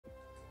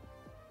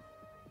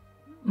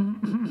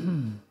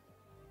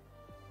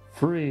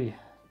3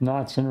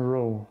 nights in a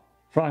row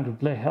trying to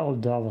play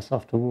Helldivers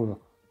after work,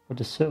 but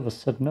the server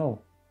said no.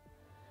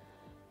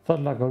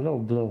 Felt like a low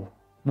blow,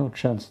 no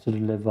chance to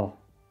deliver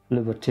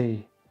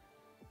liberty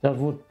that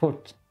would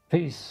put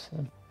peace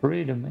and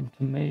freedom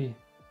into me.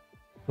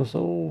 It was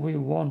all we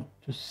want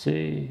to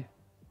see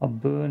are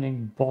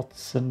burning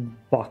bots and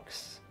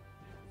bugs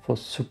for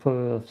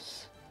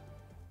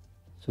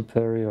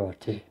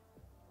superiority.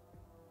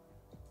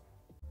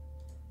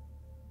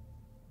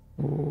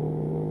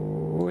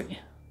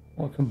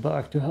 Welcome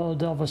back to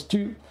Helldivers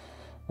 2.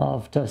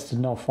 I've tested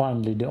now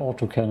finally the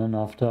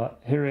autocannon after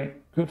hearing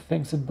good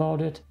things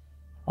about it.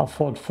 I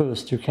thought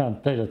first you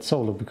can't play that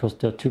solo because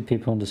there are 2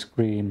 people on the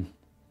screen.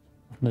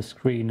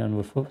 And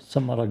with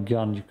some other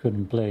gun you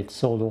couldn't play it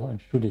solo and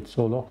shoot it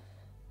solo.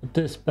 But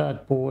this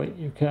bad boy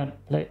you can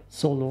play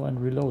solo and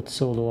reload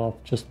solo.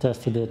 I've just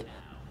tested it.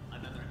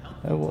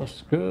 It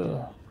was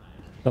good.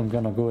 I'm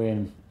gonna go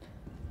in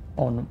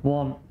on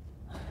one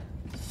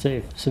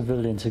save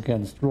civilians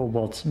against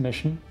robots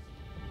mission.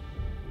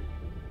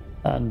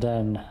 And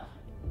then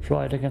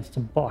try it against the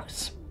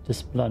box.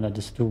 This planet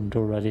is doomed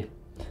already.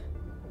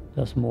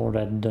 There's more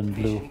red than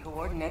blue.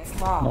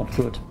 Not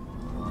good.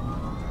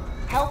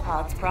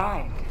 Hellpods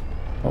primed.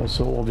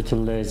 Also orbital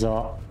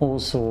laser.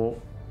 Also...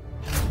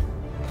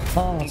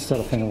 oh, what's the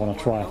other thing I want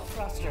to try?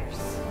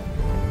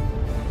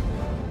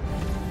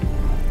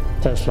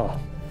 Tesla.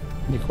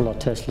 Nikola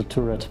Tesla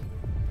turret.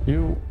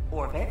 You...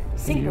 Orbit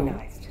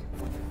synchronized.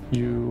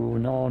 You...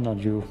 no, not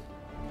you.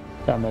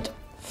 Damn it.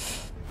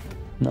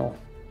 No.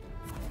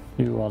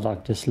 You are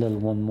like this little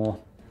one more.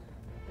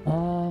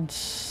 And...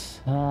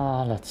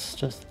 let's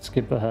just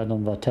skip ahead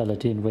on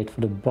vitality and wait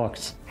for the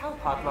box.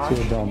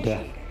 See you down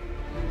there.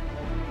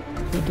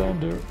 You're down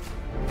there.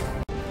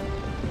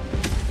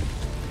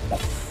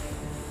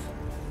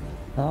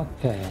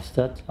 Okay, is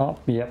that up?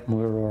 Yep,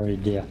 we're already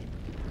there.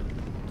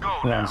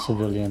 Run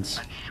civilians.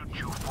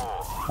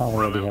 I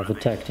already have a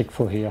tactic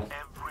for here.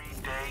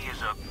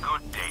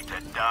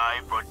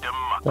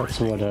 That's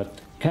where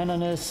that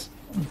cannon is.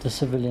 The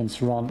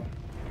civilians run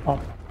up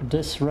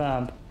this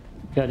ramp,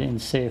 get in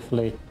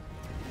safely,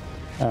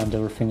 and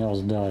everything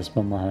else dies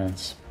by my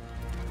hands.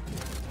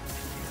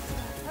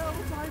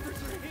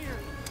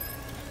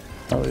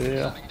 Oh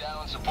yeah.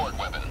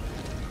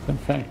 Can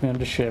thank me on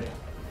the ship.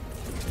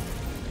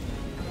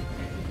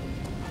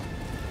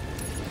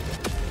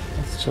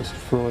 Let's just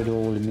throw it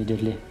all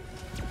immediately.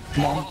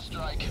 Come on.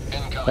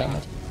 Damn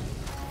it.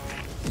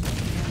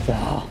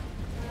 Ah.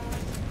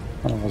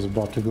 I was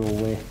about to go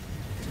away.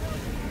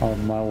 Oh,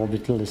 my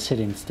orbital is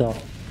hitting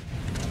stuff.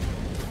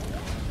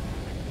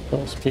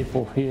 Those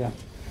people here,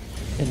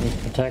 they need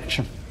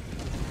protection.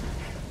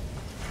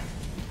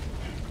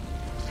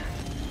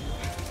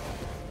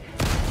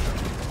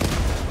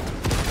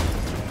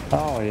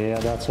 Oh yeah,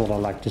 that's what I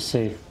like to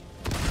see.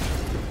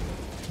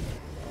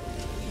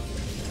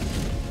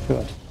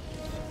 Good.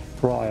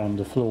 Fry on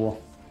the floor.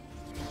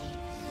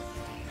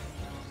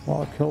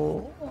 Well,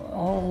 cool.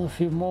 Oh, a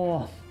few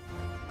more.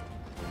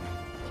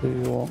 So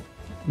your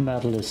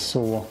metal is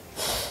sore.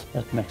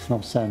 That makes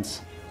no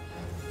sense.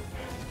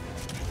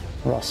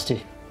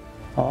 Rusty.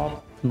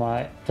 Oh,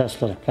 my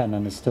Tesla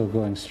cannon is still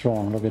going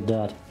strong. Look at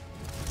that.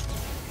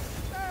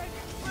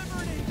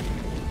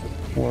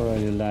 Where are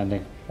you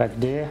landing? Back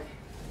there?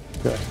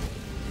 Good.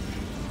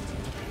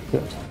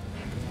 Good.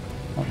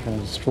 I'm gonna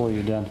destroy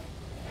you then.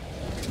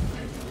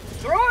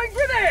 Throwing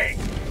grenade!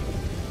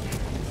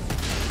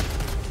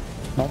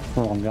 Nope,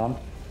 wrong gun.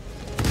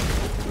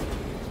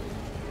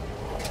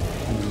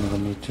 I don't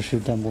even need to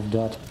shoot them with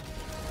that.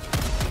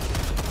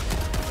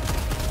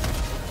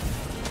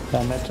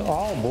 Damn it.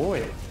 Oh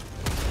boy!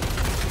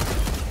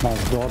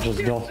 Nice dodges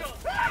though.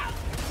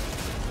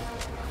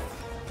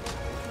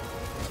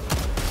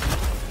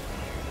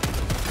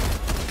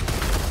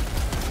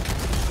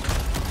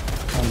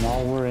 And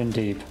now we're in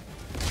deep.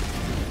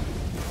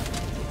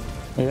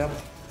 Yep.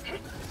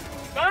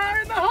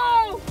 Fire in the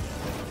hole!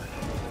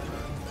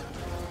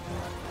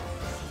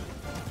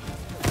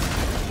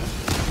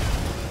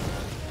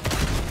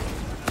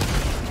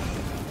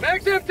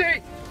 Mag's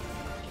empty!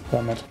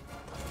 Damn it.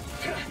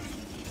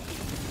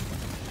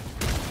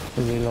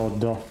 Reload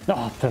though.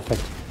 Ah,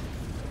 perfect.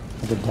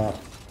 Look at that.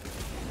 Of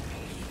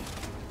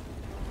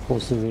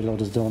course the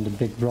reload is the only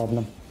big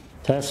problem.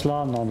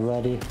 Tesla, not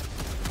ready.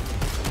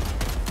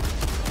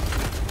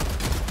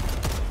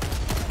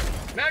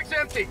 Mag's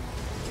empty!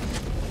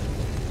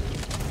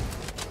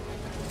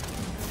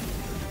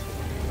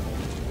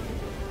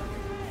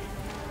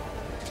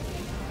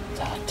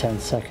 10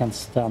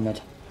 seconds, damn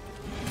it.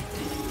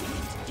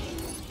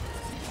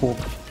 Four.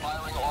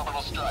 Firing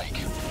orbital strike.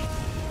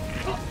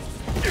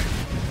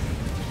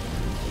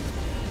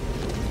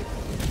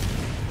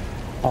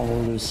 I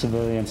will lose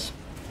civilians.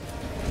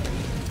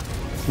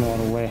 No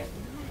other way.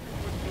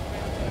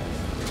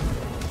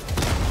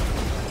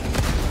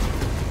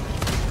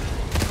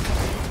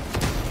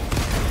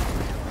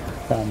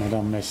 Damn it,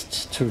 I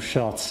missed 2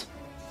 shots.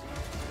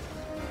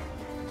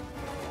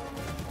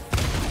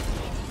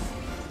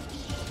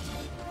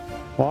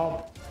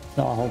 Well,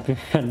 I hope you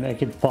can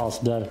make it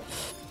past that.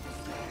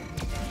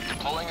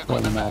 Deploying Well,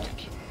 equipment not.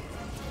 package.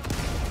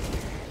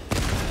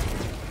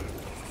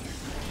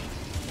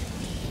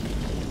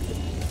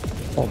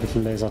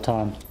 Orbital laser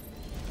time.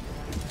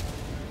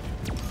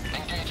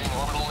 Engaging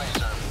orbital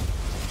laser.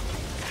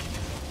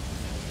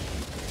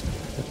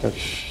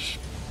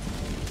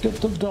 Get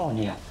them down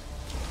here.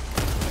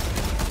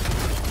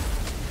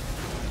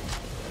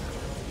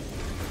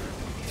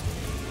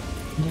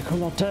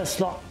 Nikola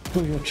Tesla,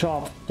 do your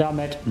job. Damn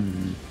it.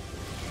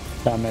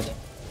 Damn it.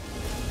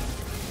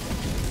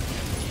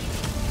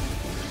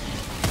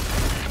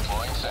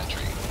 Deploying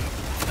sentry.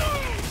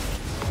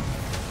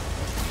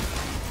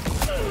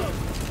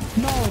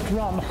 No,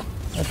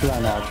 it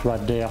ran out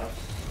right there.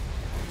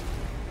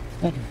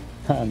 It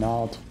ran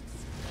out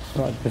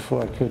right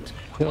before I could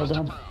kill Thrust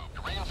them.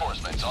 approved.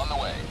 Reinforcements on the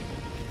way.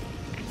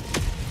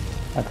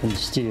 I can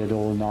steer it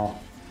all now.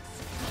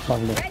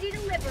 Lovely. Ready to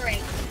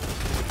liberate.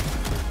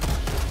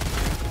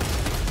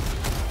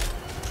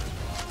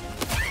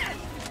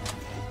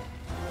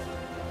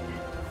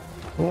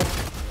 Oh,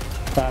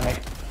 damn it.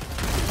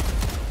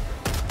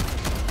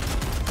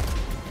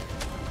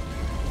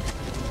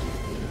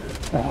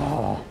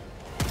 Ah,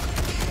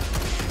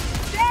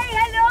 Say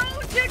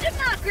hello to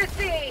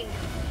democracy!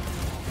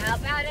 How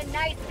about a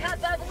nice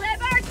cup of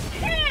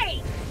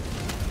liberty?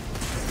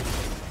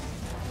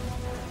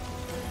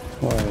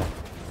 well,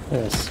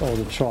 there's all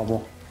the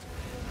trouble.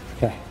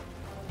 Okay.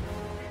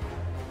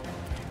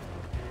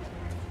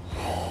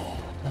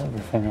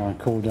 Everything on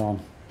cooldown.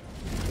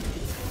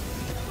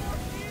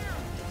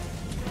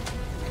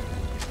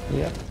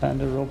 Yep, and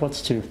the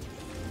robots too.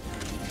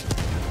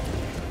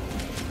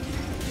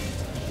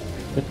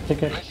 Did they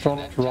get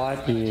dropped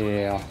right?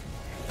 Yeah.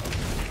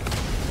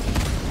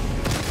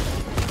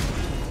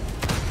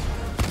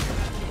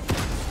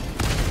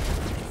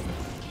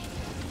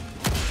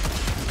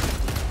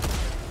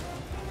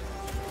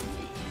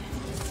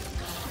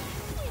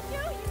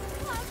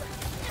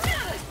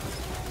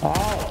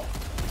 Ow!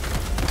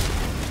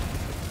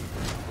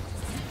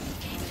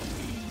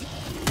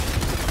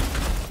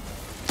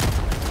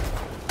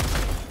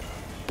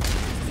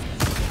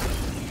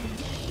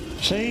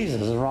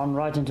 Jesus, run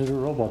right into the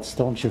robots,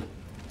 don't you?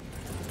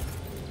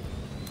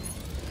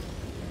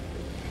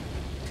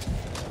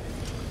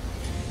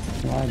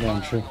 Why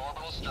don't you?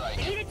 Orbital strike.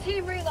 Need a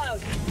team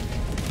reload.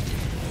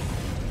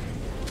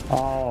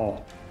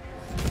 Oh.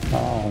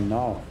 Oh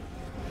no.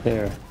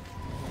 There.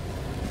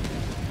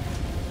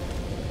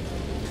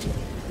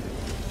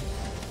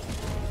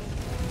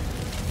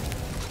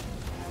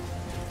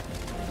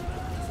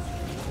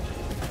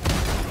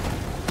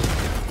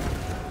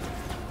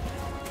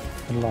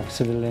 Good luck,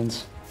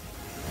 civilians.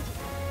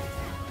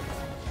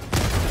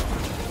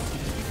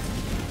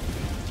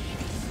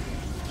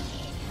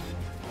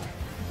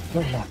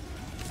 Good luck.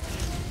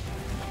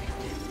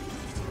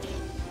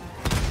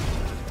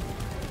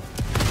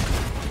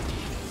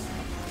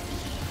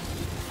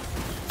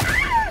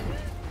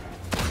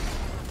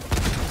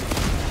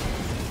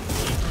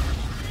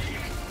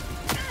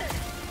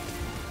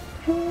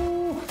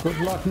 Ooh, good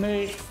luck,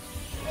 me.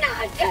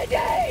 Not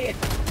today!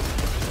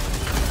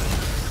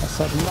 I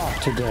said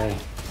not today.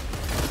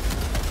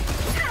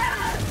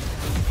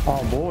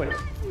 Oh boy.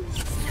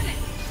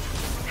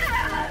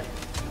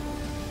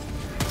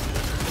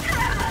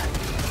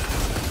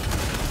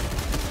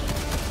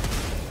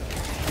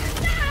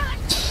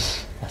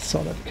 I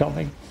saw that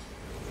coming.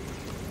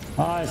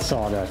 I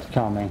saw that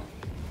coming.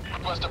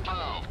 Request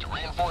approved.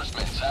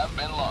 Reinforcements have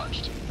been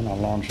launched. Can I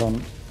launch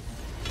on?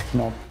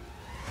 No.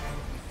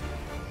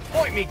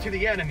 Point me to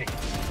the enemy.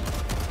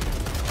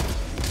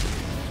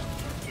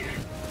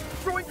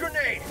 Throwing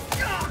grenade.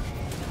 Ah!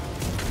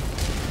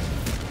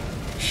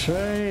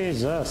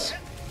 Jesus.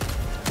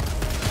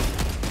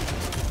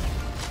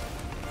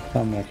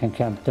 Tell me I can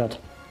camp that.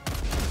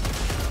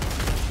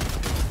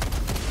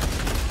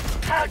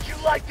 How'd you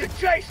like the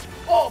chase?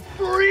 Oh,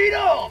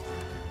 freedom!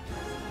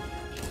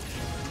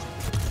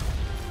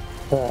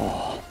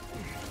 Oh.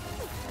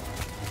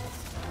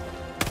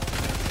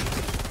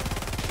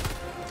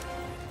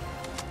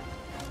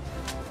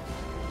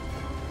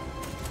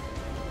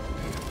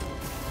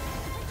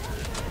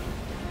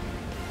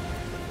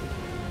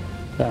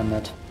 Damn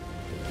it.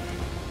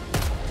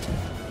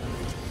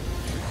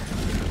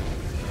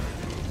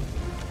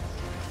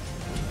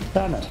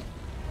 Damn it.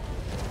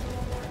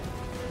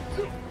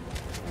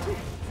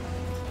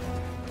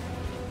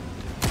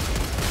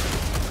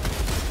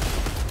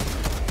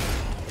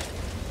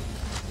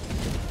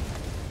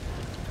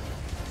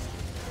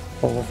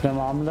 Both of them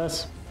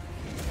armless.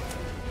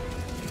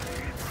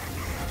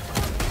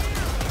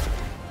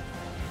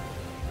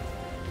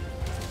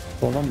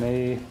 Follow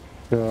me.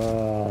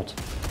 Good.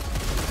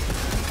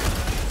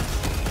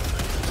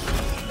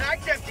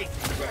 Mag's empty.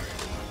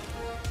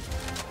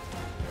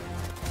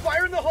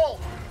 Fire in the hole.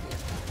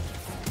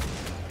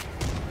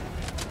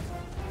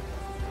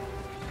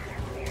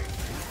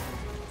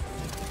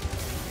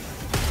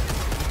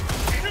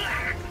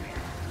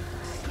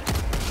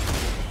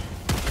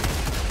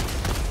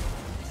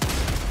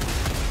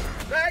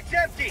 Mag's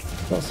empty.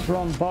 Just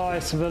run by,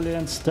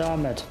 civilians,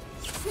 damn it.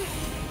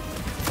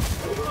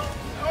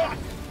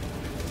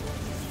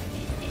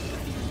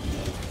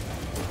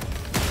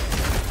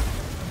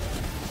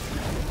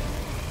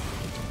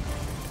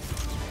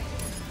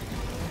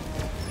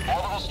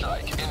 Orbital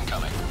strike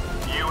incoming.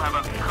 You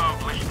have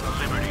accomplished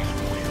Liberty's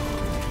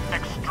will.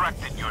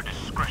 Extract at your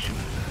discretion.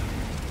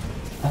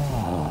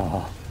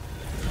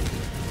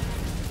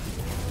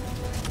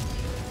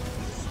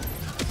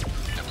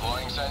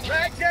 Deploying sentry.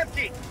 Bag's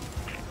empty!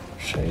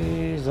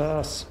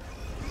 Jesus.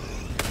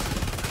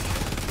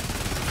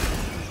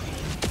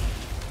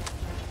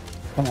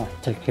 Come on,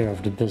 take care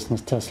of the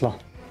business, Tesla.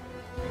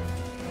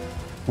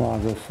 While I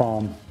go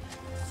farm.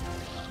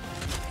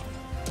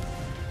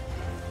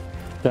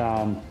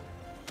 Damn.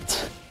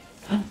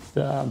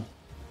 Damn.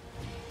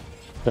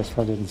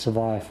 Tesla didn't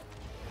survive.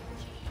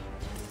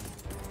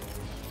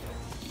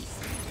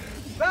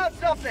 Found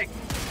something!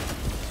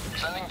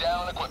 Sending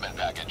down equipment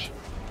package.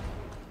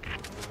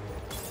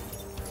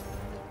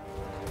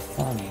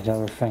 I need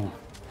everything.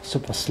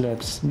 Super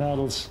slips,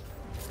 medals,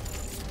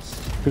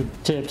 good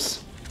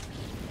tips.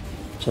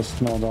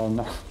 Just not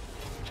enough,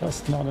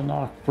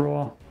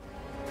 bro.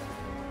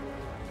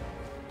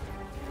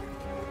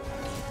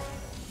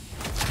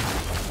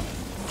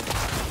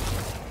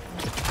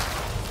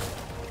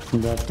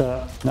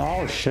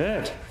 No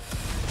shit.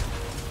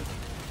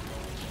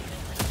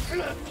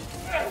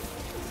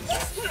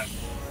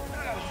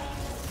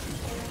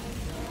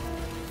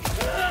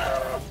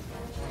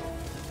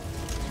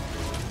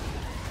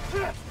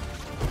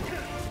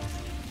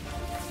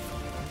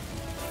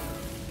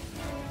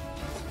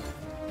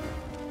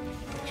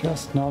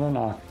 Just not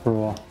enough,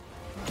 bro.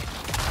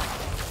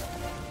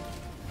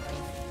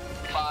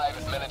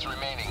 5 minutes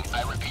remaining.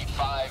 I repeat,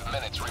 5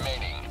 minutes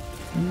remaining.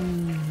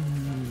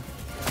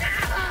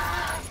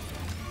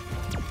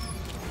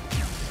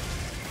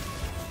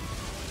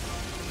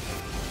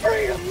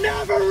 Freedom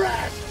never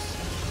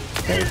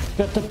rests! Hey,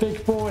 get the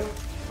big boy.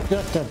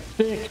 Get the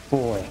big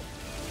boy.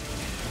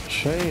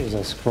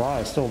 Jesus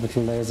Christ,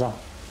 orbital laser.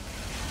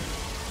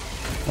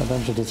 Why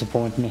don't you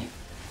disappoint me?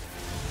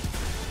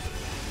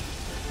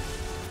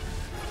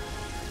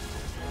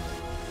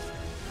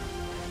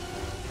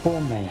 Four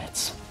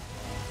minutes.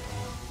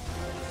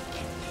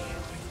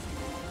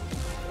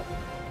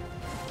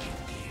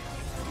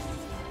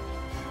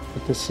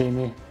 Good to see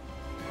me.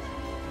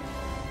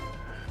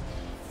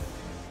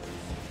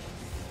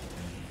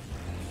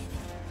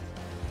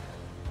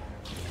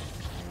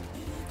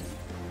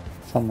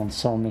 Someone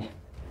saw me.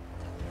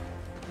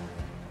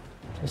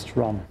 Just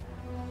run.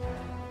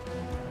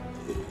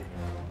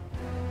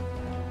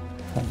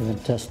 Can't even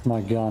test my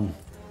gun.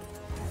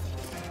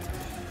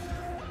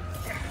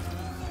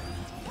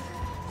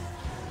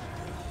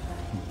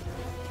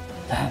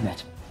 Damn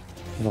it.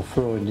 If I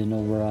throw it, you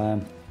know where I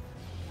am.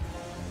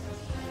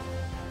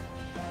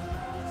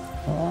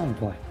 Oh, I'm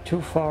going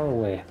too far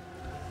away.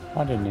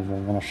 I didn't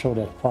even want to show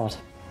that part.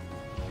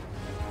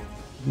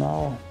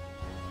 Now,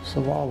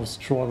 survival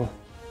struggle.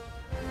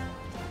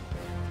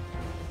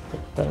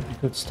 Better be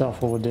good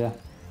stuff over there.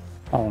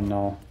 Oh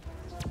no.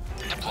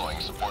 Deploying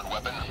support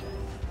weapon.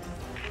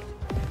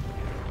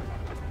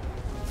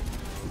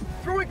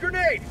 Throwing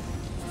grenade!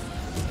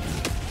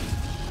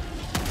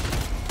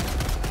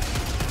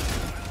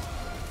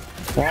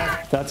 Well,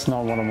 that's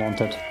not what I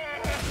wanted.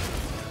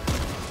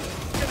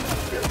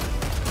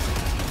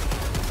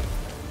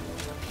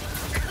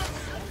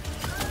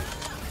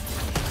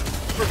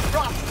 For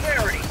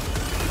prosperity!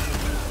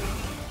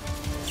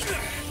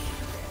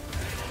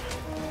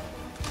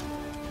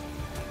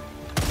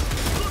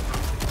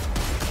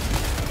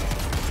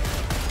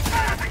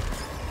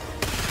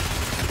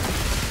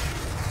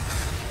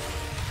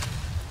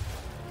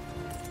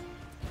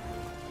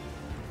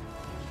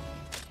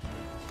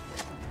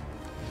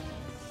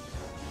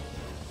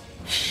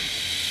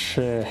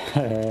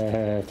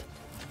 Shit.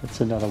 It's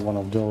another one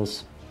of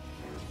those.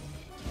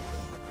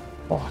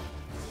 Fuck.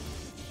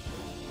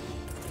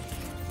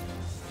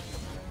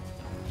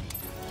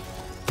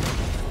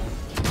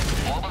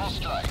 Orbital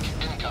strike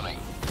incoming.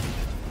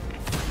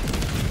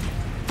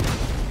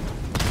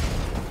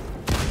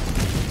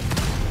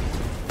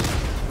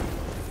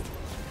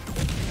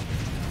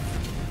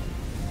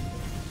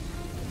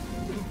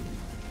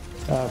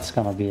 That's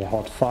gonna be a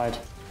hot fight.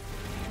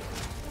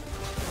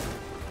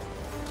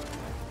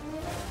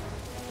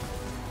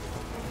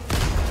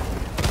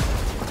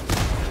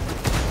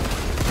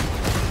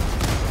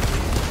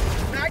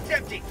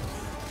 Empty.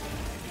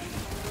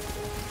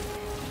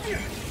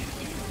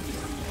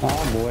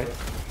 Oh boy.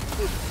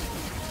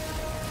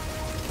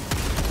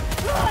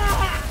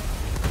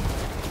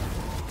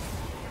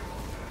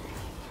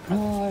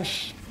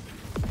 Gosh.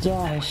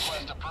 Gosh.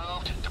 Request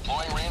approved.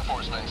 Deploying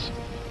reinforcements.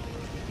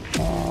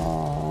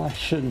 Oh, I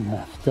shouldn't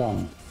have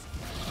done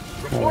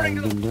what Reporting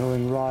I've to been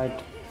doing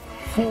right.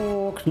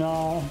 Fuck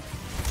now.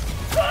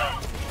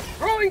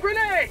 Throwing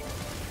grenade!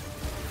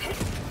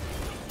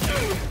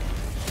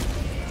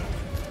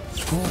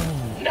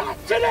 Not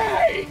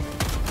today!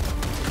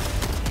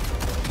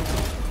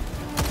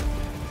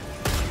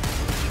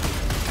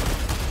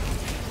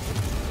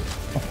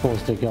 Of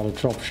course they got a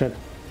dropship.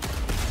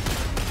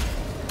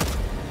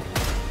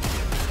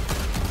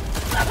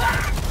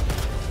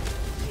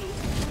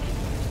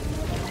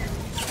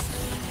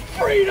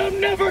 Freedom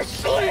never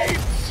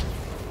sleeps!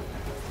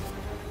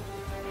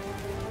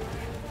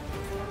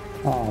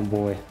 Oh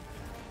boy.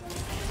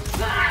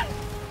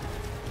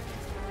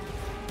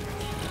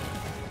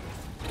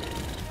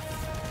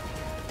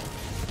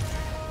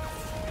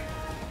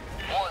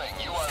 Warning,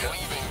 you are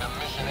leaving the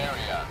mission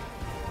area.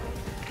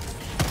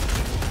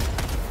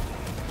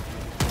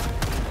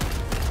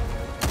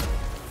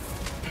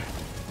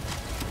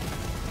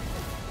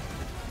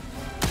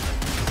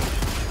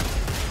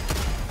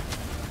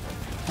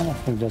 I don't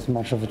think there's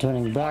much of a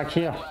turning back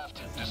here.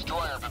 Left,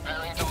 destroyer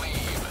preparing to leave.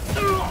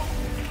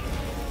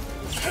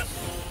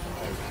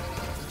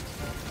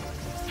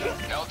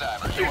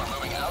 Helldivers, you are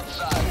moving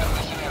outside the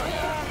mission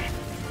area.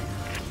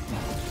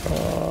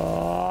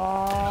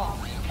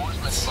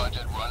 Reinforcements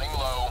budget running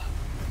low.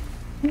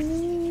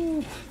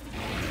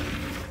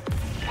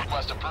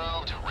 Request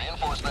approved.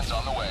 Reinforcements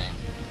on the way.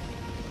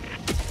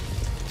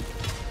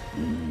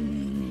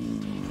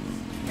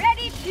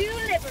 Ready to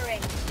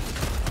liberate.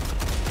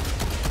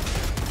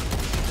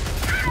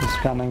 He's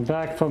coming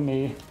back for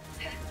me.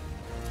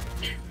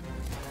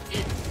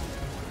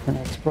 The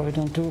next probably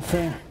don't do a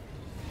thing.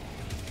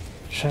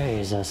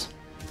 Jesus.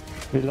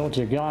 Reload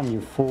your gun,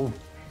 you fool.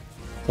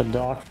 The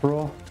dark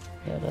bro.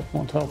 Yeah, that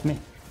won't help me.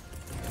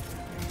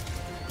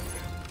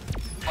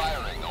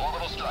 Firing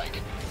orbital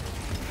strike.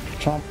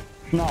 Jump.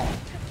 No.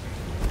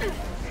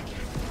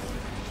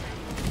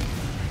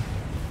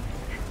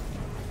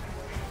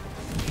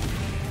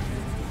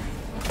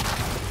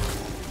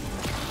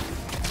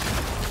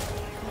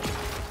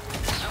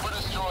 Super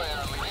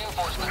destroyer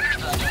reinforcement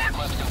extraction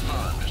request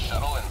confirmed.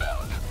 Shuttle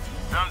inbound.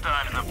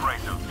 Sometimes the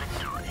price of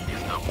victory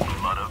is the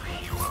blood of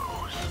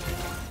heroes.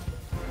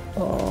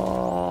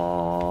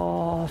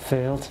 Oh, I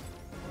failed.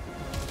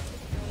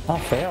 I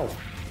failed.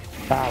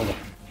 Fouled.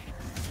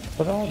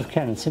 But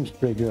Autocannon seems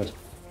pretty good.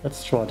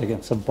 Let's try it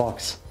against a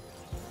box.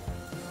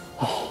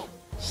 Oh,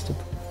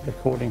 stupid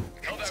recording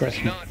Helldivers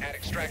session. not at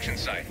extraction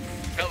site.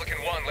 Pelican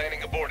 1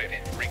 landing aborted.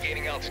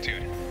 Regaining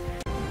altitude.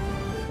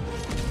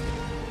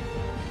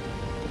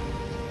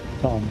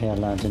 Down here,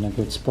 land in a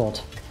good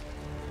spot.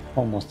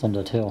 Almost on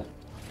that hill.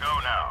 Go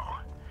now,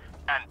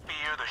 and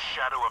fear the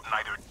shadow of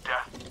neither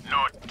death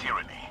nor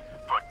tyranny,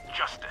 for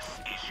justice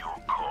is your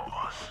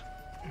cause.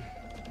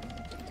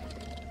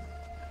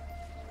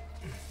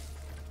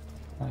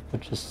 I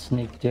could just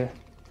sneak there.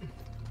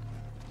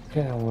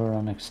 Okay, we're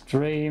on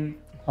extreme.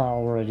 I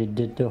already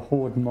did the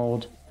horde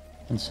mode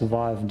and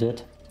survived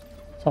it.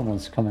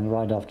 Someone's coming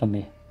right after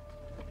me.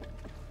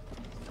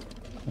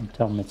 Don't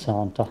tell me it's a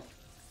hunter.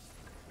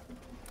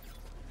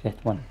 Okay,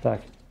 it went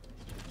back.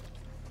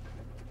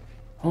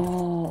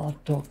 Oh,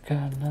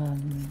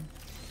 Autocannon.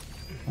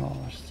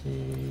 Oh, see,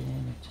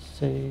 need to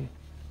see.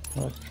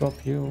 Let's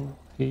drop you.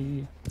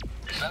 He.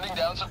 Sending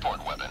down support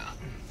weapon.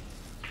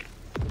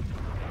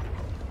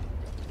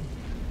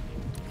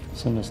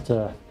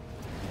 Sinister.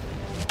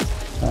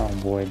 Oh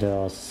boy,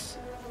 there's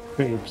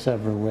creeps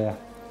everywhere.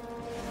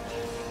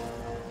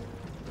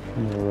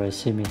 And they already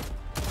see me.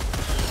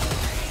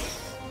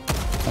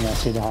 And I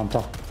see the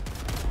hunter.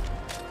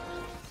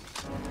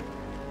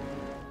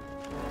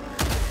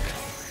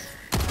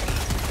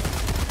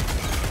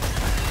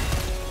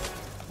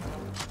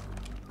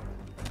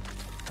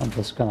 I'm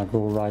just gonna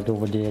go right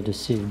over there to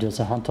see if there's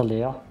a hunter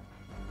lair.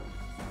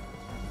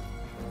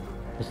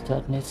 But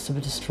that needs to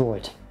be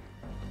destroyed.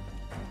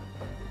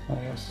 Oh,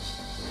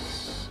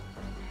 yes.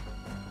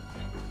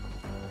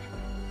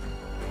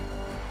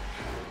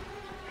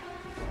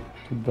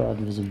 Too bad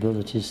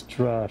visibility is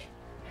trash.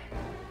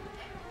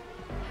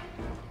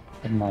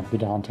 It might be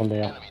the hunter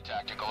lair. Enemy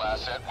tactical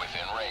asset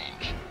within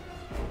range.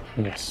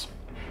 Yes,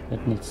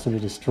 it needs to be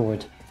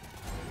destroyed.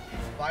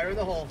 Fire in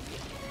the hole.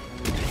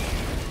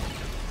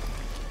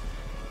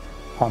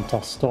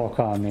 Hunter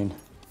stalker, I mean.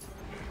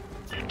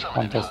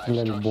 Hunter's the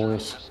little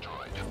boys.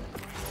 Destroyed.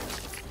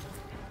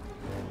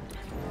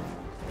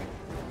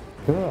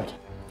 Good.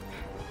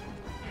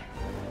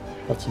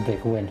 That's a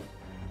big win.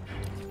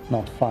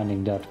 Not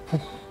finding that.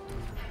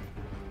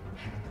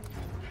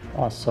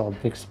 I saw a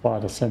big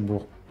spider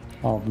symbol.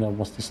 Oh, that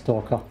was the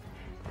stalker.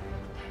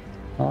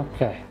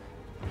 Okay.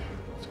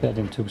 Let's get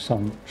into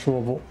some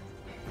trouble.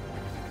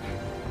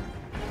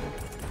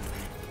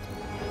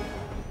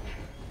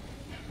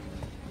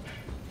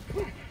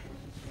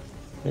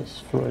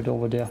 Let's throw it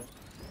over there.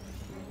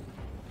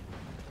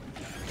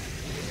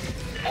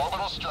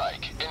 Orbital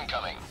strike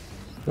incoming.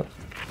 Good.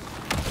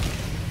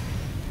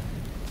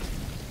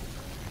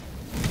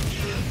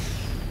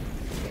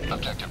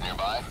 Objective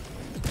nearby.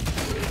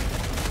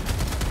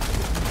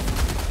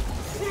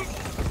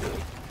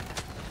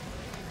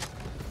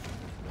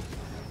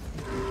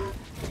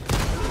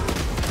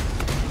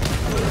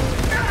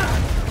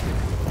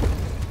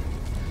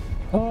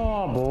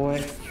 Oh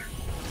boy.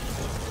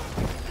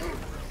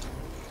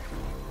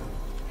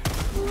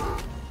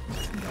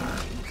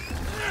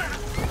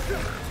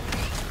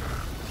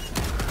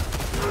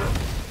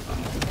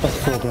 Let's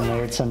throw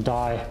grenades and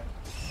die.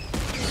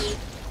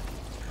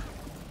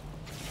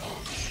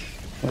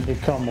 When they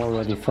come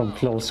already from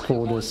close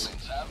quarters.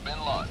 Have been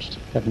launched.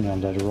 Get me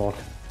on that rock.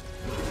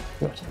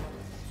 Good.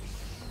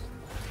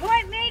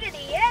 Point me to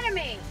the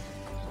enemy!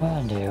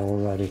 And they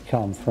already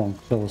come from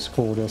close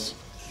quarters.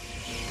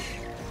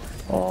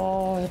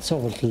 Oh, it's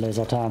over to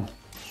laser time.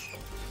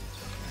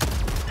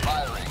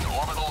 Firing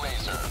orbital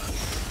laser.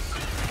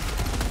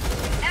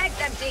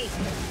 Mag's empty!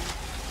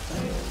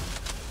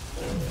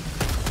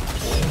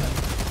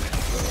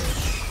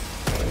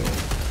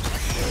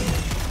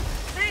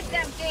 Mag's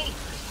empty!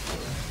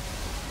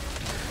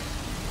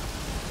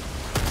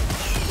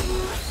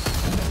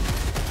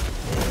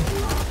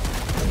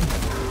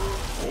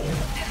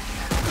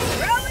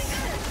 Rolling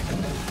in!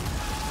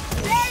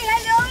 Say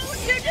hello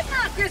to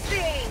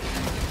democracy!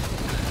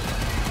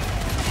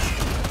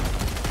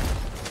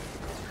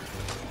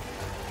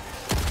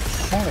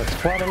 Oh, that's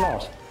quite a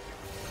lot.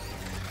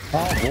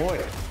 Oh boy.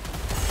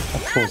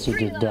 Of course you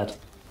did that.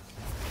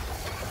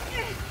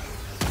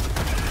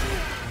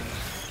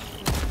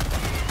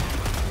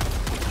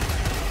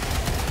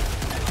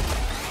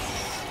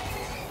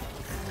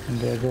 And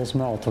there goes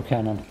my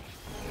autocannon.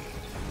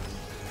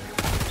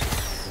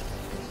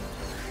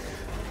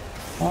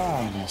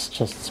 Ah, there's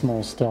just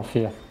small stuff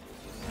here.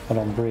 But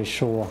I'm pretty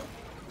sure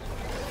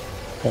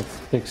that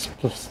big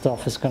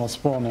stuff is gonna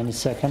spawn any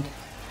second.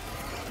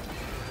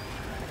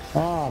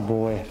 Ah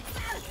boy,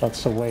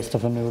 that's a waste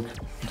of a nuke.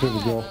 Here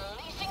we go.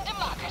 Unleashing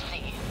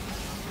democracy!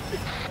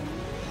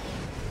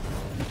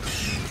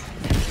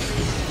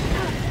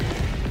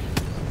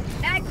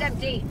 Mag's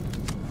empty!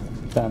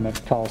 Damn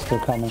it, cars still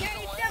coming. Some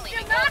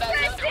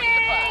democracy!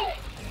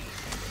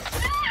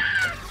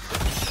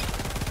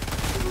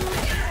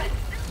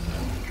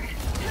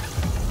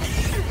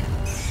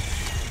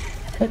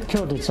 It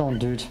killed its own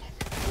dude.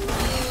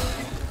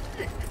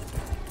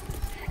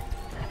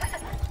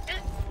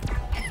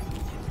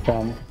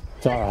 Damn.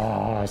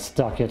 Ah, I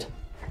stuck it.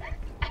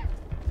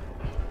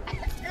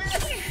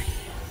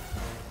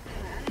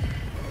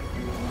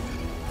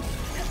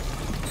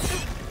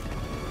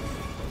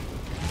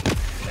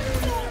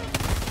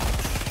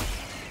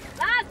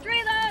 Last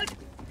reload!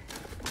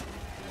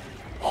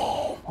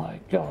 Oh my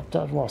god,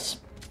 that was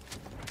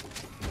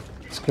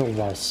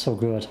skill-wise so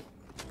good.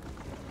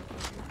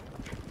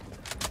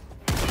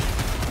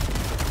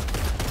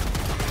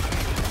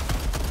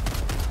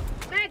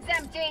 Mag's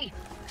empty!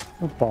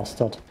 You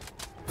bastard.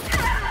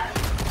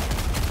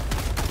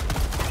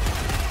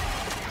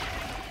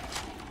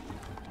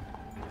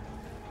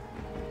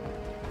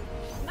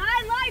 My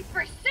life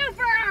for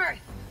Super Earth!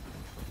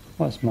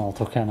 Where's my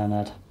autocannon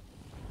at?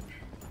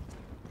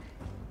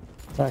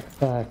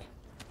 Backpack.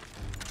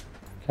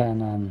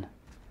 Cannon.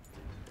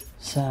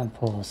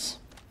 Samples.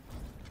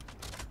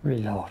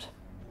 Reload.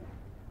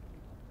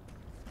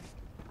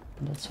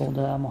 That's all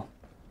the ammo.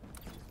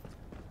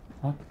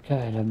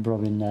 Okay, there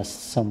probably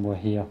nests somewhere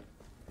here.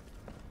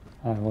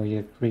 Are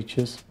you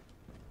creatures?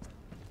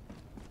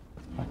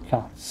 I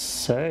can't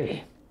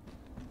say.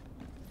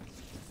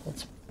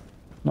 That's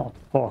not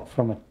fog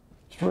from a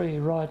tree,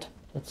 right?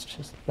 That's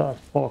just bad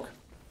fog.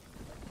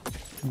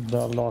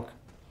 Bad luck.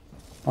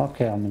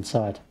 Okay, I'm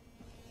inside.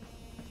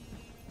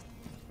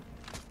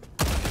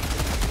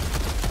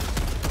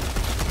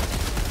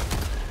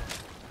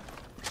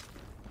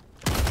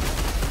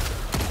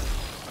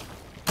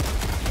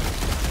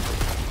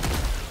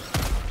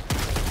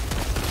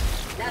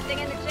 Nothing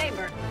in the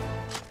chamber.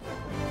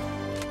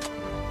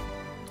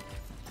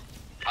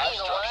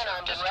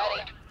 I'm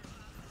destroyed.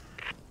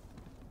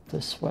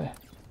 This way.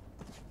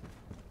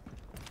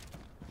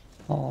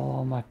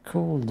 Oh, my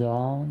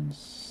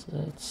cooldowns.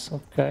 It's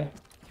okay.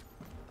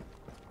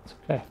 It's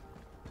okay.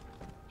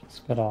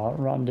 Just gotta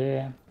run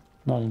there,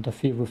 not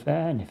interfere with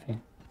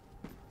anything.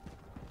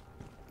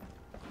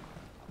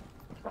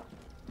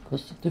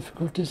 Because the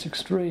difficulty is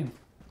extreme.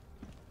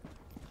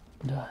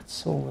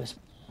 That's always...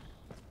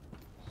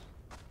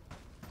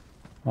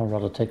 I'd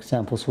rather take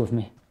samples with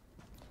me.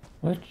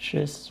 Which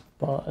is,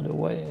 by the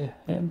way,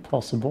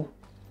 impossible.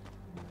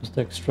 Because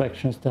the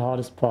extraction is the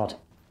hardest part.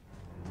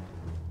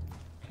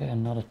 Okay,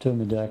 another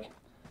thermodeck.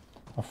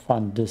 I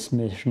find this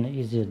mission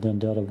easier than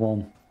the other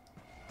one.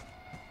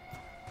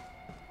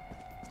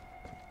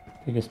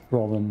 Biggest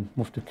problem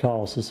with the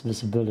cars is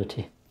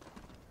visibility.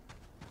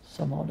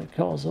 Somehow the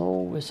cars are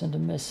always in the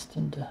mist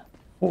and the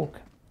fog.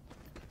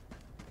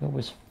 They're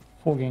always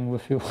fogging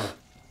with you.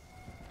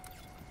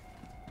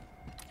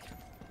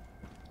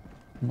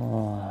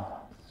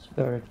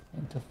 Spheric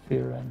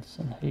interference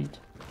and heat.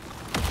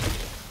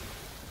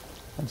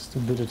 And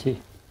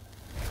stability.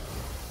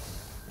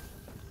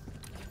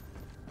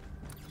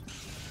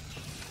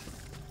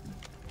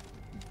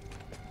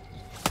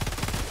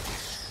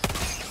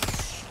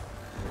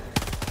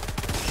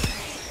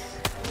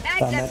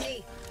 Mag's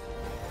empty!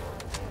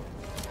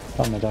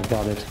 Damn it, I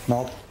got it.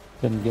 Nope,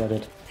 didn't get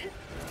it.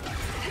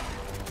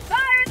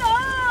 Fire in the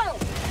hole!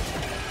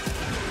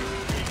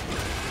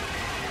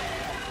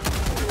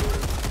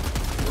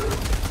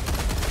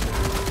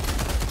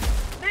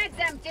 Mag's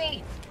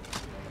empty!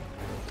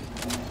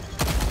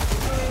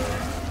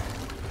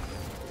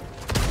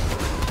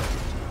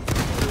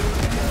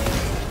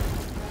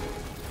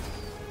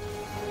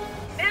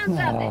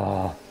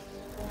 something.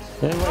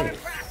 Hey, wait.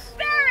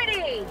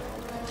 Prosperity!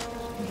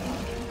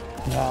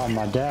 Ah,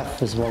 my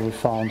death is what we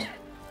found.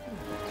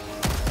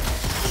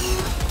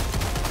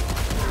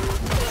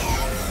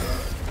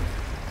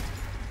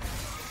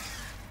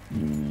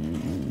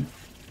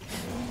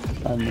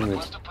 I knew it.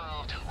 Request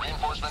approved.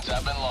 Reinforcements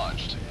have been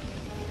launched.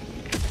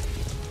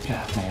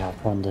 Get me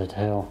up on that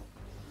hill.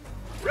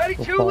 Ready to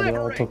Before the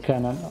liberate!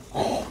 autocannon.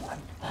 Oh,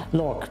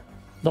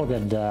 look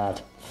at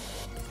that.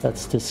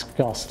 That's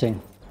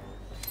disgusting.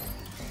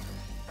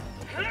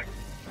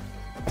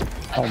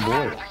 Oh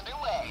boy.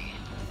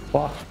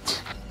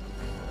 What?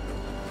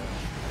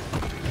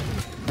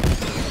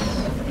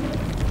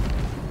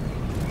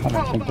 I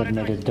don't think that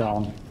made it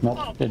down.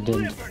 Nope, it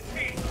didn't.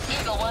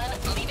 Eagle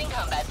 1, leaving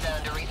combat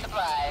zone to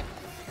resupply.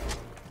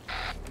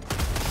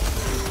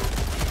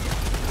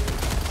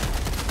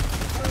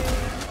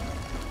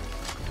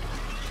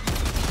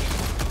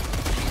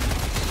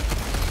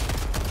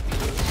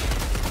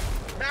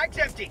 Mag's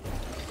empty!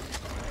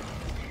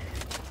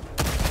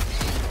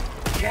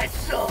 Get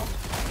some!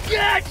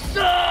 Get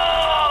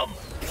some!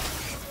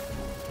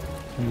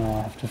 Now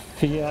I have to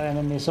fear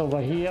enemies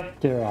over here.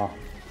 There are.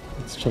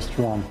 Let's just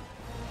run.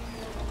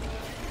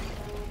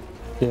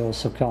 They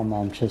also come,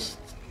 I'm just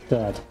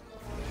dead.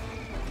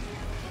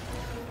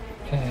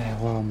 Okay,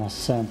 where are my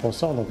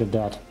samples? Oh, look at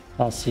that.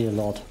 I see a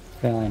lot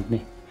behind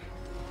me.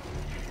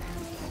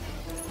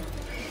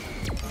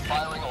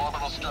 Firing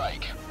orbital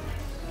strike.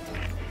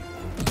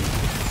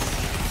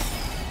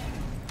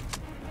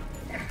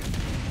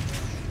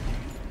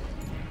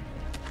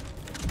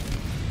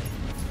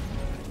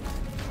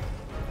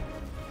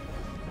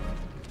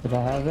 Did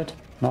I have it?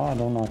 No, I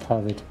do not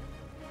have it.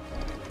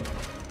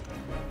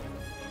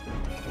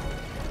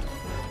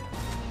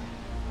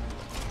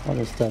 What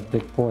is that,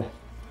 big boy?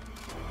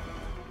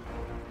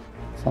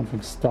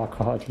 Something stuck,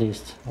 or at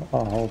least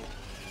I hope.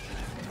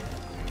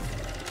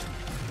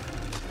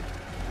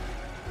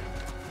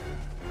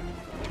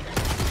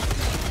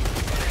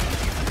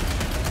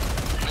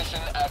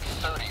 Mission at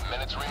 30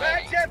 minutes remaining.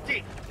 Mag's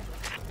empty!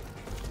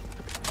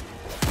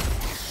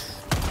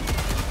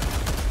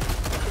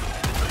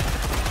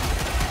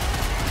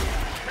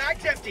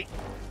 Mag's empty!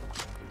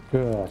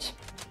 Good.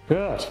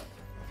 Good.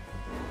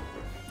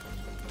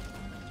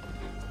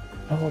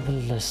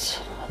 Orbitless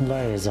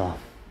laser.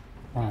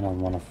 I don't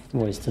want to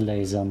waste a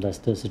laser unless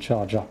there's a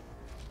charger.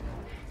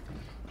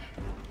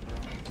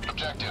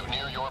 Objective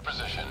near your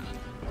position.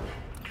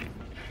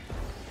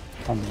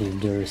 I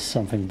believe there is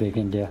something big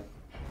in there.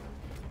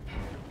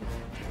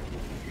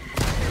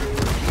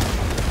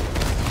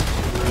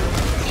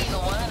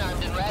 Eagle 1,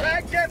 armed and ready.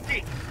 Mag's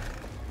empty!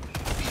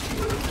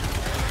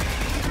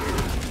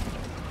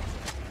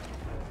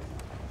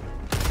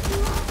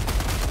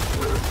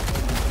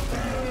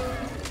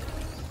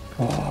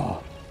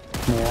 Oh,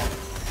 more.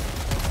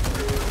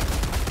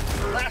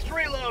 Last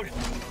reload!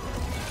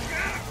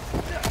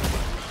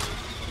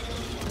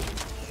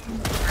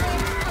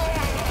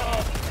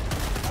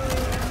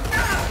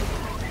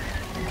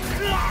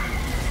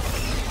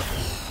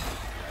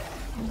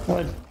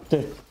 Where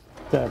did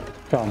that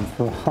come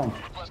from?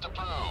 Request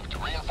approved.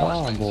 Oh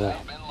Reinforcements boy,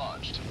 have been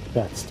launched.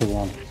 that's the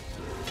one.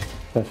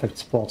 Perfect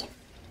spot.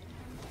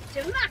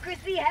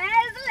 Democracy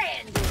has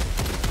landed!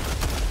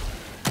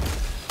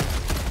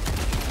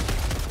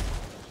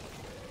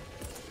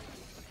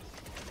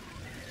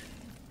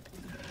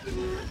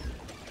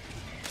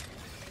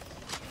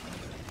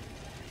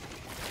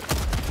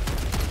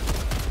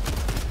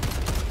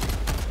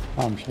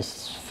 I'm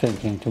just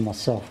thinking to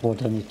myself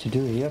what I need to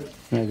do here.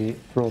 Maybe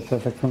throw a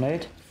perfect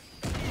grenade.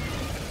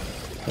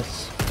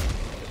 Yes.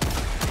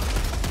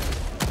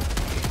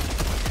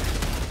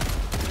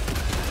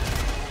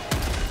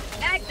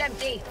 Mag's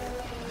empty!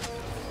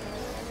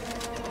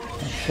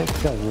 I should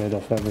get rid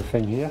of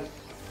everything here.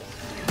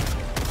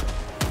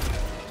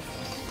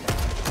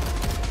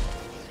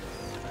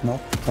 No,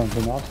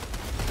 apparently not.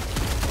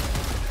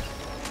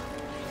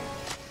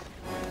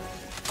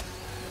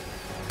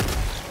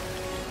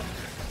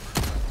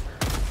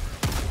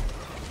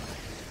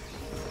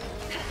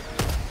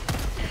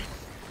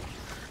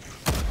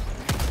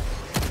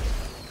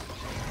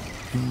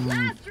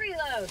 Last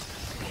reload!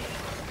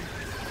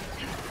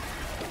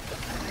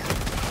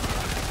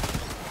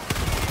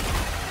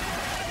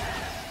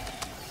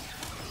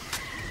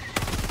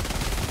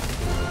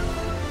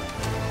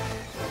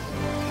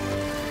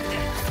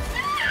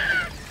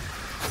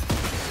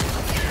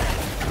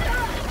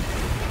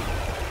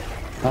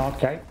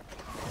 Okay.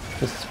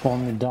 Just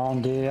spawn me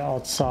down there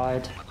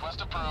outside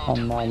Request approved.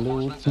 on my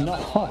loot. Reinforcements have No!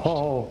 been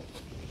launched.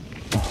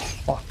 Oh,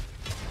 fuck.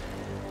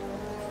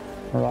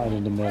 Right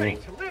in the middle. Ready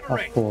to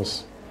liberate. Of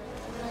course.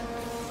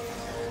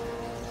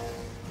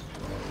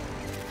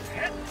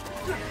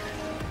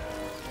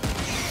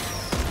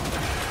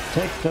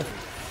 Take the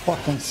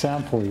fucking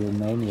sample, you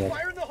maniac.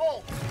 Fire in the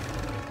hole!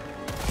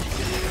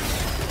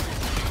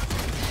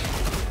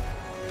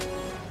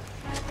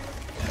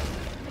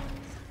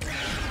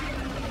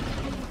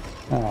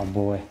 Oh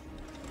boy.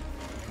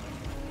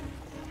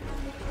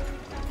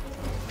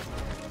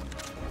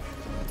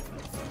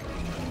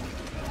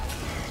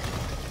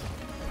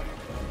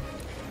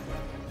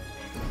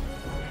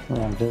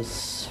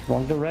 this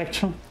wrong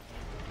direction?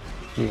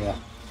 Yeah.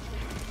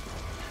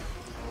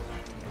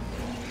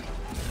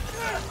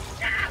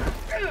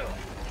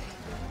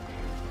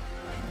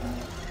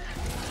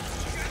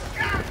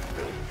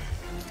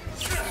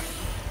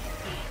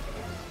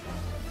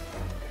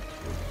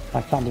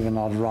 I can't even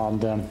outrun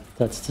them.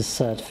 That's the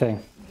sad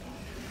thing.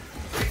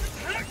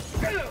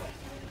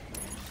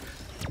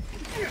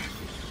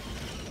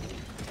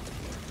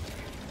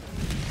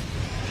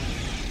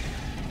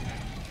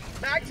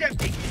 Mag's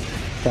empty.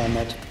 Damn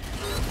it.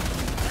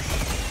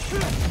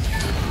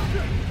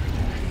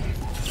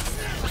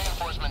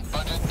 Reinforcement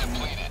budget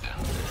depleted.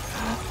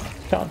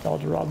 Can't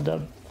outrun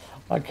them.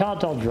 I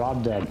can't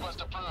outrun them.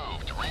 Request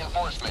approved.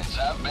 Reinforcements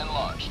have been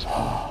launched.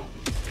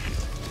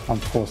 I'm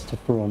forced to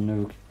throw a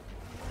nuke.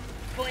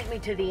 Point me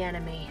to the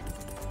enemy.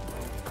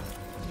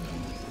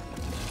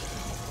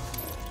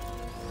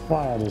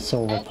 Why are they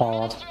so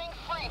overpowered? Administering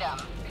freedom.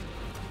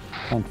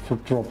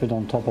 And drop it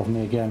on top of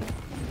me again.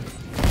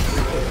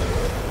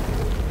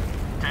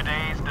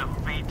 Today's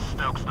defeat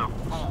stokes the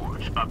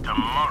forge of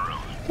tomorrow's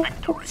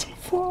victory. So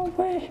far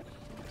away.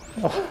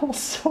 Oh,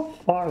 so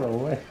far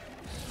away.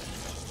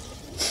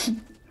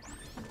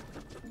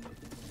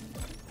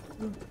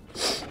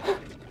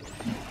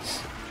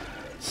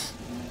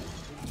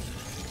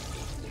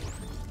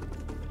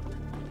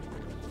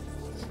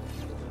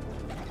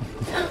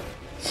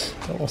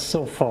 That was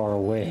so far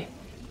away.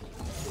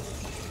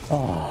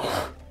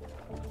 Oh.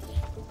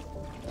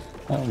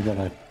 I'm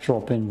gonna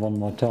drop in one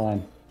more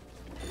time.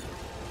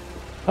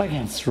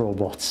 Against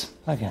robots.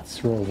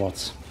 Against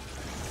robots.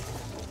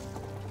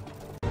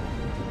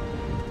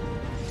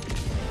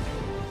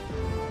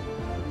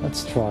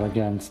 Let's try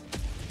against.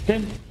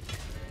 Again.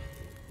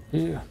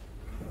 Here.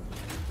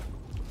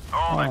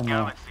 All Oh, the no.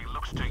 galaxy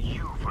looks to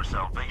you for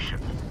salvation.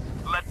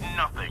 Let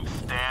nothing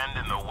stand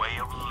in the way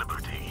of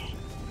liberty.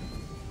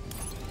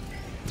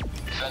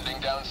 Sending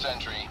down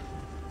sentry.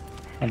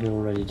 Are you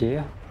already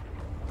there?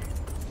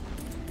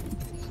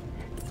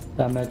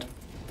 Damn it.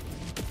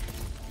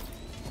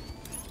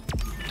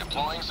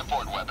 Deploying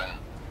support weapon.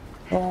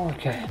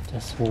 Okay,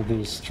 this will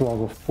be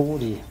struggle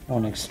 40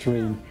 on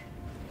extreme.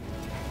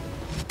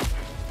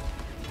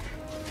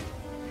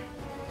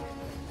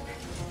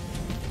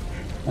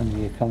 And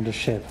here come the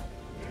ship.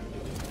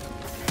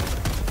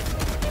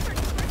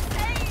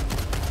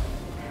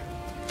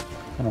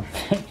 I don't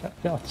think I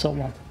got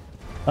someone.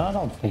 I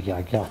don't think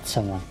I got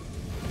someone.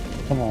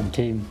 Come on,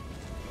 team.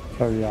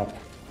 Hurry up.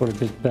 Before the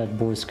big bad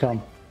boys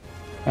come.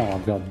 Oh,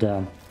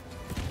 goddamn.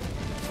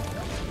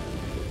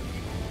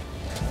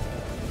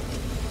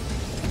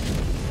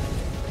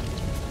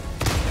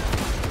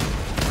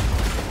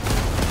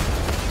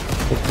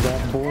 Big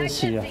bad boys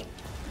here.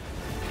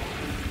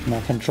 And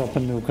I can drop a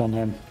nuke on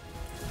him.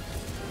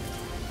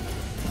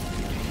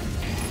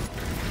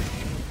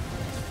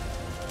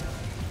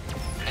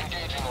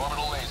 Engaging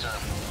orbital laser.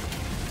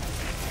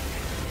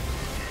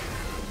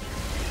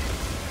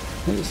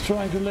 He's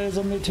trying to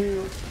laser me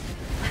too.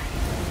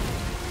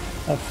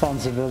 Have fun,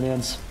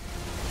 civilians.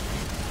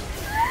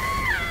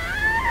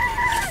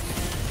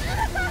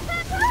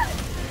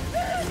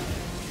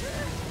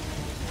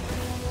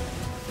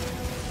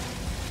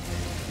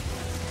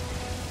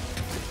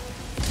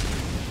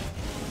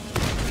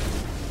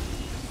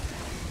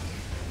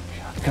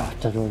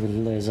 God, that orbital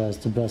laser is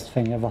the best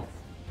thing ever.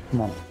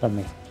 Come on, let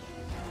me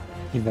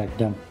evac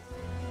them.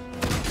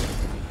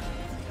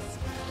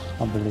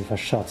 I believe I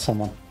shot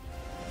someone.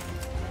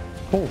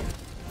 Oh,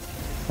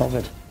 love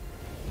it.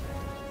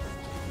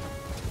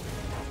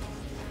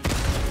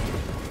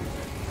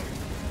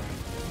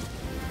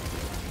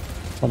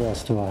 What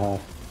else do I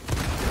have?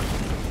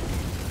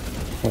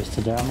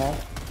 Wasted ammo.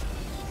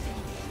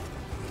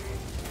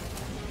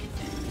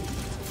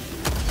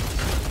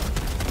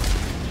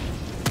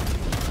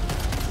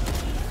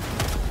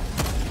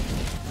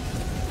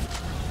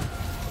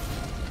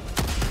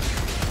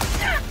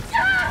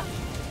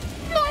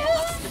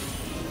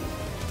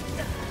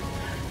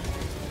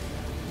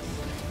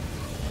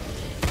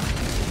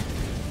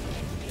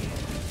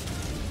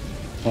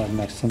 Right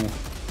next to me.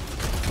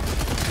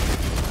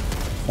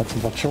 That's a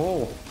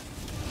patrol.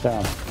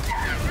 Down.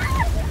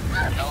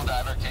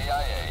 Helldiver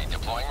KIA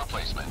deploying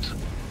replacement.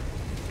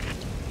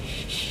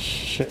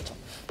 Shit.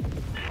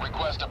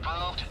 Request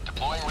approved.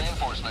 Deploying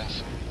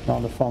reinforcements. Now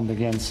the fun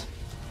begins.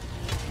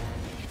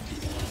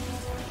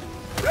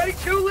 Ready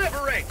to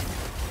liberate.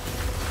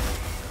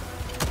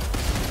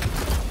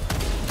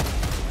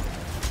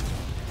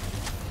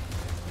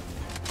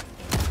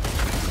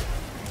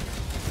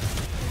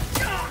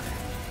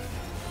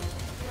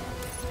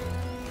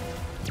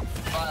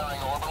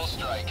 Firing orbital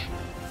strike.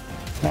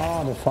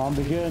 Now the fun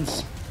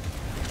begins.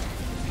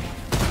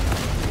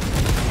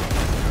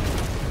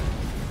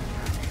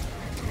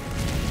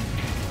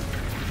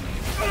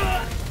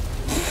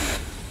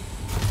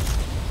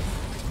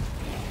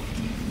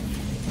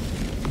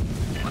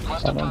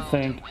 Request I don't approved.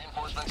 think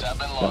Reinforcements have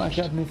been gonna launched.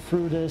 get me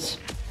through this.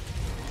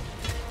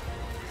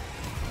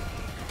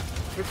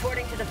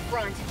 Reporting to the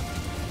front.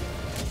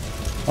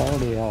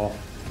 Holy hell.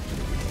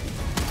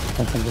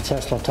 I think the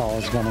Tesla tower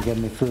is gonna get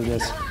me through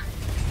this.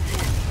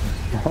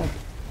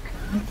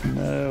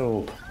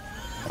 Nope.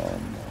 Oh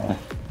my.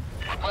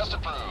 Request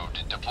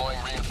approved. Deploying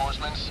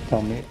reinforcements.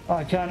 Tell me,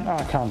 I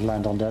can't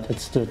land on that. It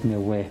stood me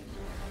away.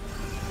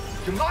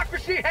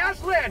 Democracy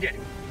has landed!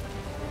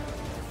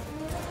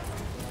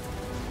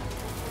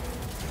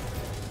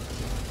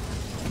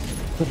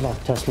 Good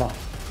luck, Tesla.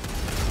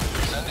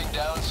 Sending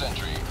down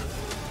sentry.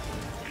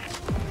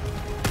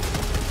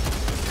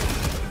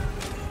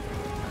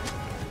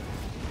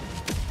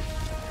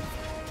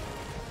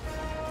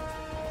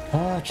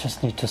 I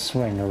just need to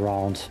swing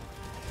around.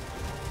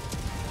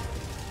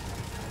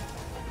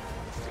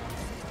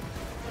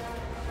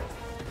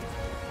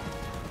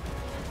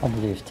 I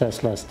believe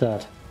Tesla is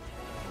dead.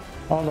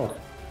 Oh look,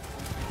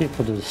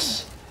 people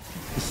just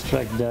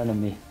distract the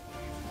enemy.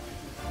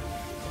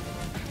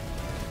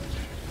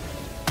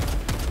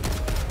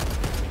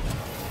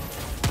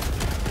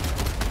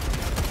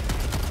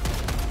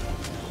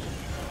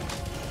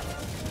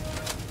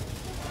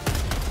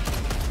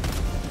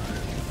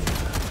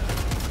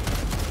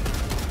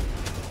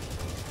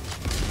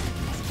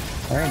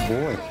 Oh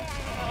boy.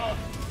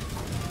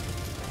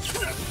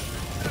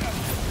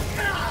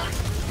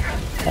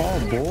 Oh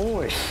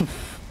boy.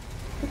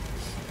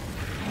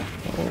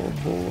 Oh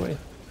boy.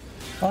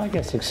 I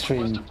guess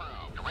extreme.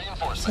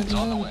 It's a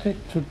little bit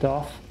too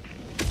tough.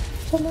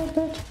 Just a little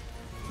bit.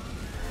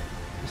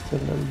 Just a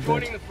little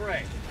Joining bit. the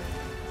fray.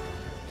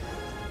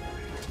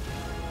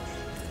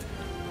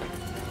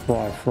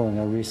 Try throwing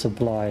a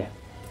resupply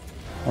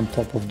on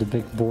top of the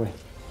big boy.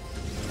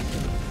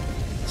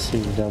 See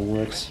if that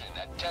works.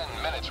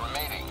 10 minutes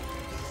remaining.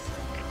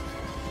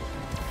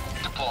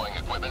 Deploying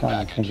equipment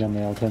I package. think I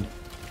nailed him.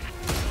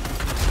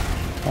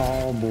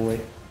 Oh boy.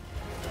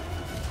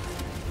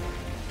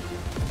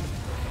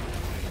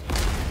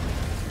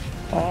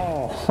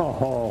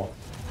 Oh,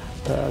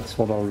 that's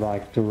what I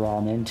like to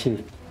run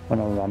into when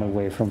I run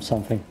away from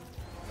something.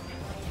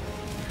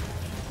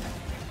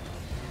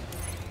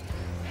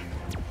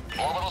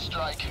 Orbital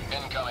strike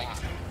incoming.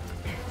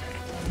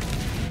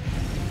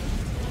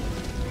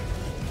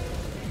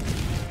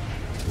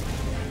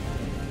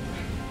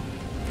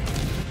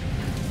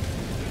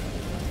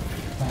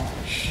 Oh,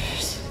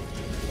 jeez.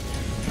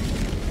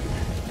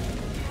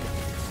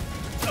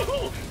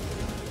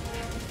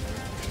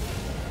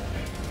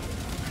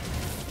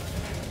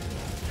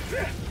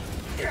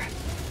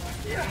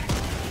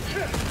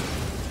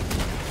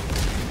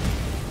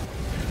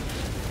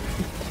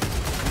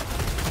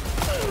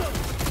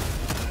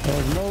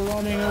 There's no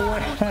running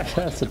away.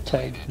 That's a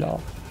tank now.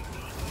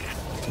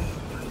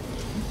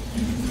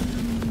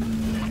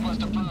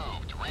 Request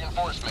approved.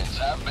 Reinforcements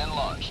have been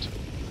launched.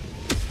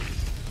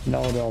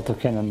 No, the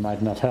autocannon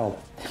might not help.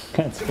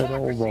 It's that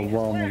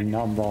overwhelming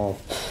number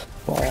of...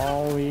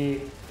 Oh,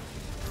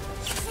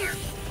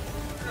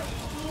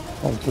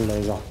 the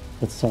laser.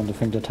 That's the only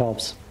thing that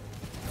helps.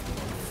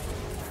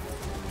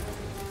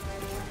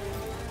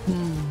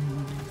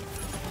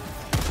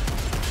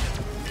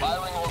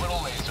 Firing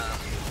orbital laser.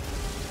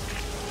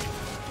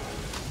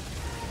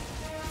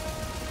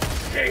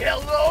 Say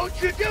hello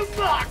to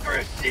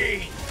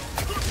democracy!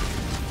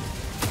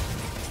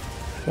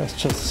 There's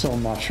just so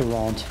much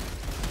around.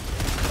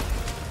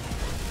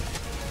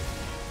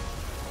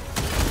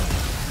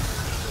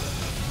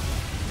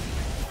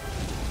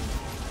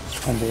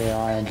 And the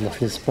AI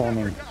endlessly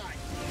spawning.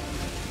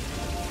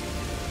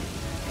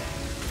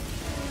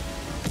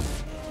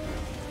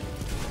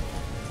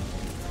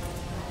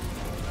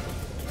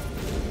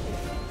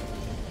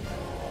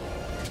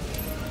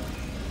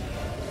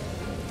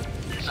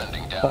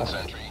 Sending down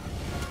sentry.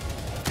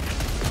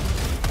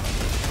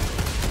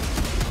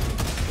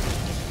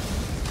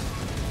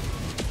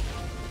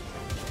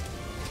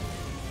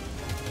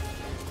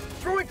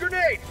 Throwing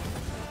grenade!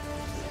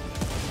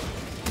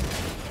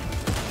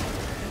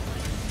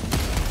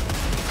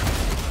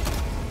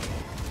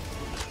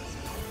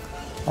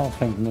 I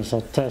think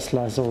Mr.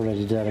 Tesla is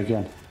already dead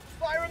again.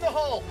 Fire in the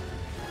hole!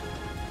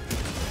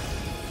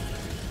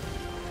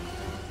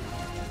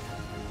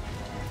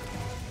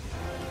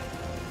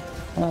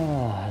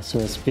 Ah, so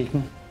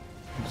speaking.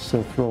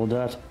 So throw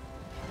that.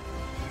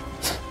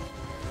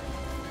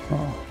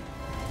 Oh.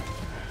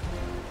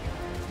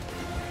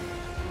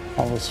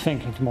 I was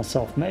thinking to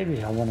myself,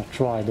 maybe I want to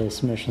try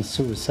this mission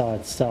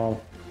suicide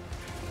style.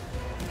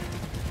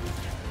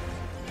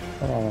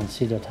 But I don't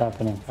see that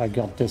happening. I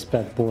got this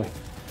bad boy.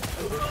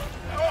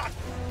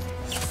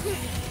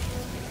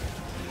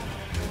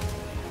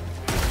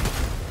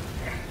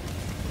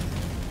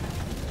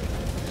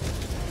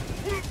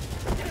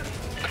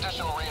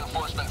 Additional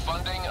reinforcement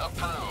funding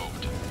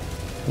approved.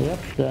 Yep,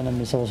 the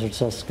enemies also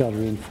just got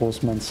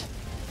reinforcements.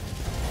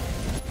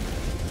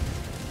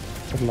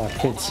 Good luck,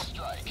 Orbital kids.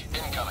 strike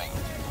incoming.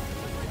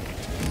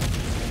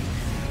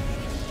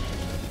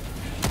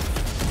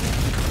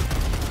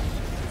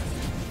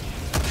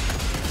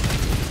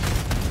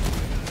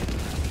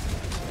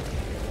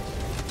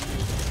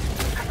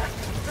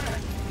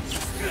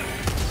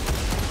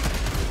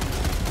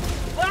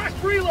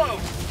 Last reload!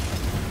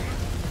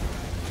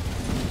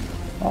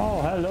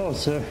 Oh, Hello,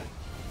 sir.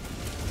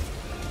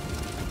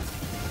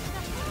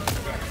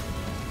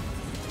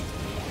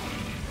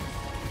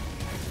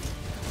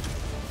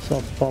 What's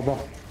up,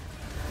 Bubba?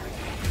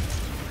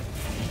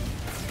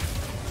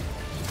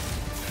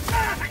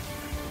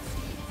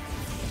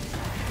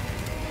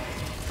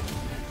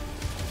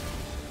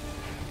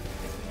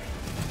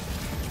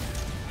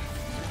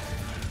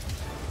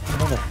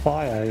 Another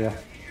fire here.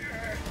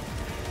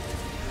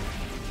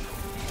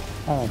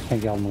 I don't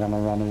think I'm gonna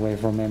run away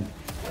from him.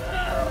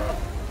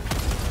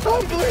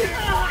 I'm bleeding!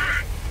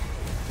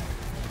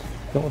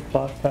 Good,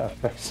 but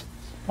perfect.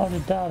 How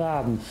did that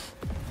happen?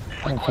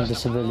 I don't think the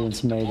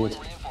civilians made it.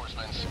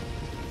 Reinforcements.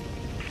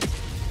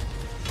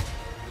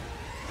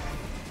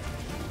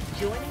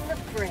 Joining the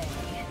fray.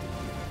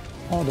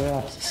 Oh,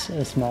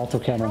 there's my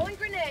autocannon. Throwing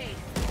grenade.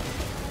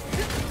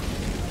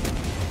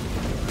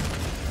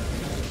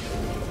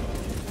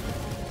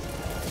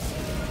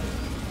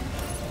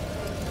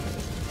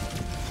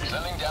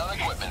 Sending down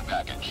equipment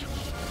package.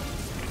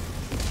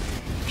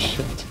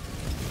 Shit.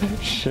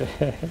 Shit.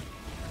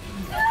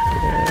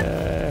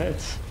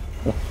 Shit.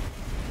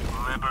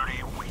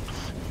 Liberty weeps,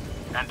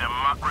 and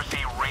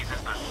democracy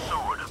raises the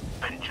sword of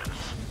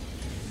vengeance.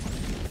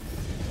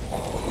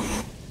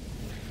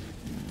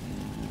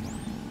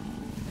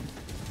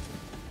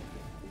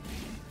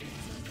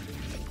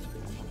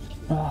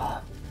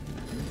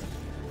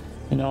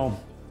 You know,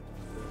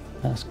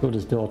 as good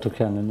as the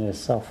autocannon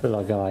is, I feel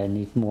like I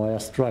need more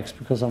airstrikes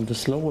because I'm too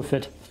slow with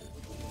it.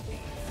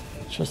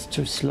 Just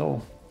too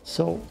slow.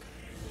 So,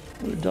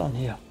 we're done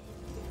here.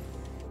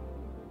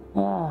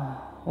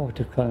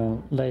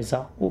 Autocannon,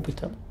 laser,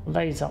 orbital,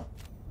 laser.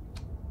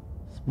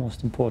 It's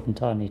most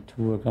important. I need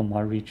to work on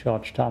my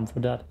recharge time for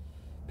that.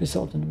 Peace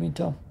out in the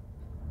meantime.